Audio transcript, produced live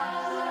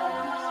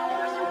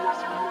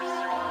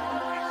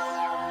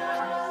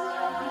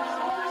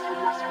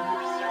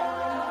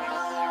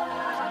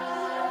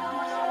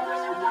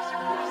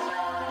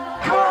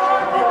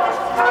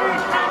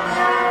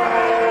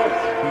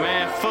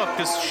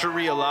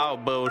Sharia law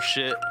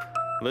bullshit.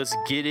 Let's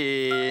get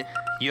it.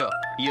 Yeah.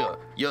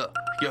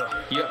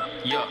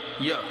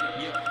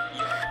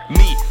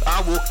 Me,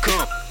 I will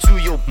come to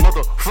your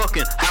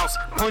motherfucking house,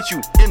 punch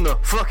you in the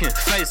fucking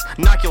face,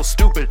 knock your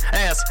stupid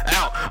ass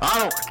out. I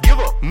don't give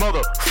a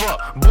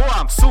motherfuck. Boy,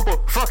 I'm super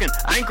fucking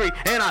angry,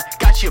 and I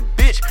got your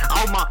bitch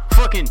on my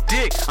fucking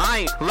dick. I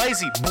ain't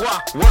lazy, boy,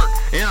 I work,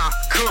 and I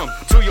come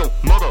to your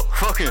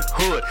motherfucking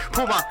hood,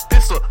 pull my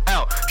pistol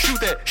out, shoot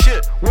that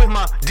shit with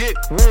my dick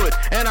wood,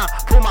 and I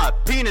pull my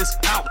penis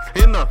out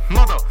in the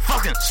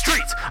motherfucking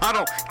streets. I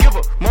don't give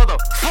a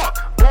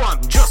motherfuck. Boy,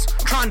 I'm just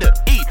trying to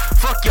eat.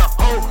 Fuck your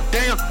whole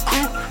damn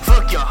crew,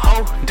 fuck your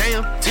whole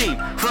damn team,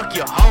 fuck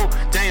your whole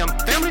damn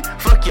family,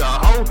 fuck your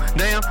whole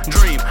damn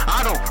dream.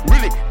 I don't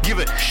really give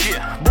a shit.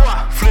 Boy,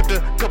 I flipped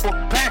a couple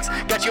packs,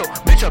 got your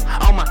bitch up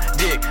on my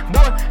dick.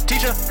 Boy,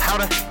 teach her how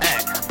to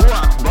act. Boy,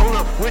 I roll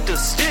up with the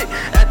stick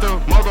at the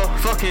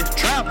motherfucking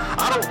trap.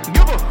 I don't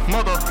give a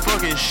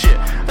motherfucking shit.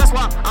 That's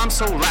why I'm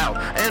so loud,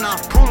 and I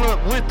pull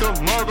up with the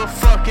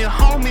motherfucking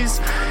homies.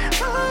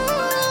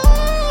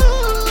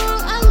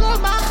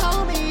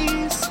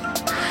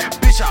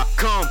 I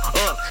come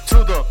up to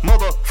the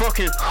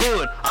motherfucking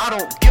hood. I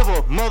don't give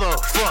a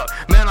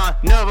motherfuck. Man, I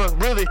never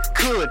really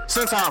could.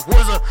 Since I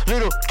was a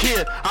little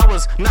kid, I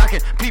was knocking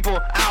people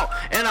out,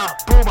 and I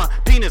pull my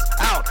penis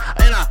out,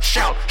 and I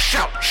shout.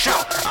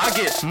 I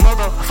get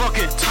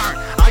motherfucking turned.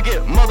 I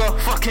get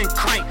motherfucking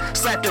cranked.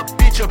 Slap the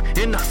bitch up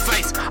in the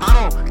face. I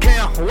don't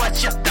care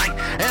what you think,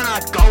 and I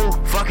go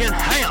fucking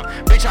ham.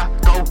 Bitch, I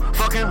go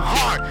fucking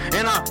hard,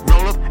 and I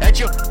roll up at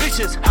your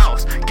bitch's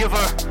house. Give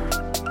her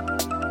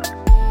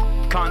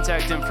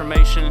contact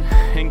information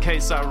in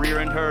case I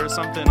rear-end her or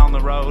something on the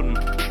road, and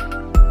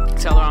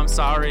tell her I'm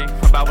sorry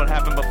about what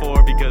happened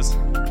before, because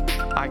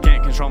I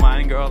can't control my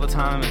anger all the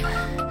time,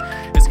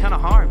 and it's kind of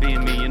hard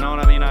being me, you know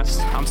what I mean?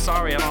 I'm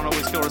sorry, I don't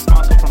always feel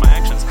responsible for my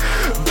actions.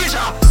 Bitch,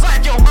 I'll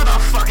slap your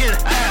motherfucking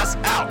ass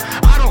out.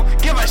 I don't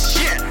give a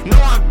shit. No,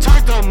 I'm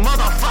turned the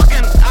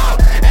motherfucking out,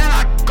 and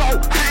I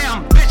go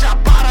ham. Bitch, I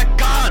bought a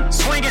gun,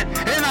 swing it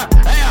in the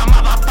air,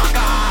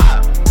 motherfucker.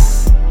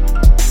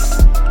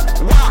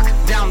 Walk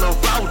down the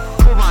road,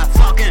 pull my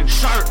fucking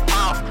shirt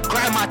off,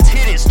 grab my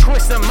titties,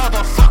 twist them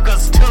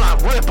motherfuckers till I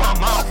rip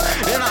them off.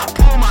 Then I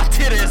pull my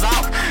titties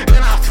off, and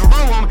I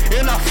throw them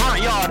in the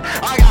front yard.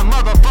 I got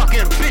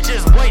motherfucking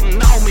bitches waiting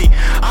on me.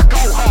 I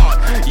go hard,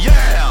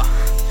 yeah.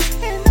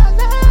 And I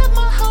love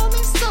my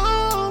homies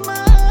so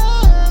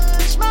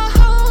much. My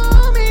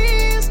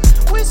homies,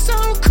 we're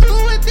so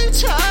cool with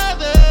each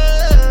other.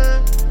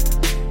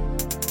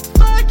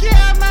 Fuck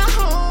yeah, my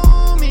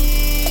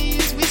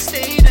homies, we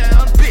stay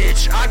down.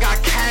 Bitch, I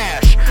got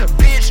cash.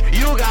 Bitch,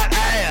 you got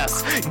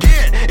ass.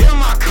 Get in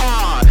my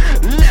car.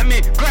 Let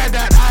me grab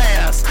that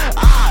ass.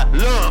 I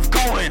love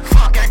going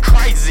fucking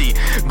crazy.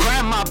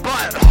 Grab my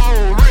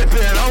butthole, rip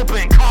it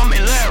open, call me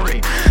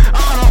Larry.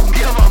 I don't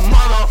give a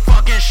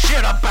motherfucking shit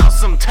about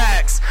some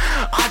tax.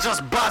 I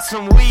just bought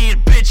some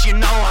weed, bitch, you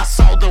know I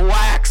sold the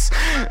wax.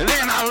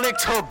 Then I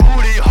licked her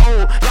booty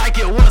hole like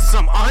it was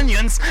some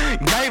onions.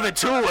 Gave it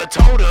to her,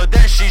 told her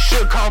that she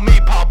should call me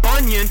Paul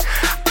Bunyan.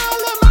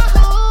 All of my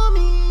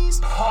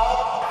homies.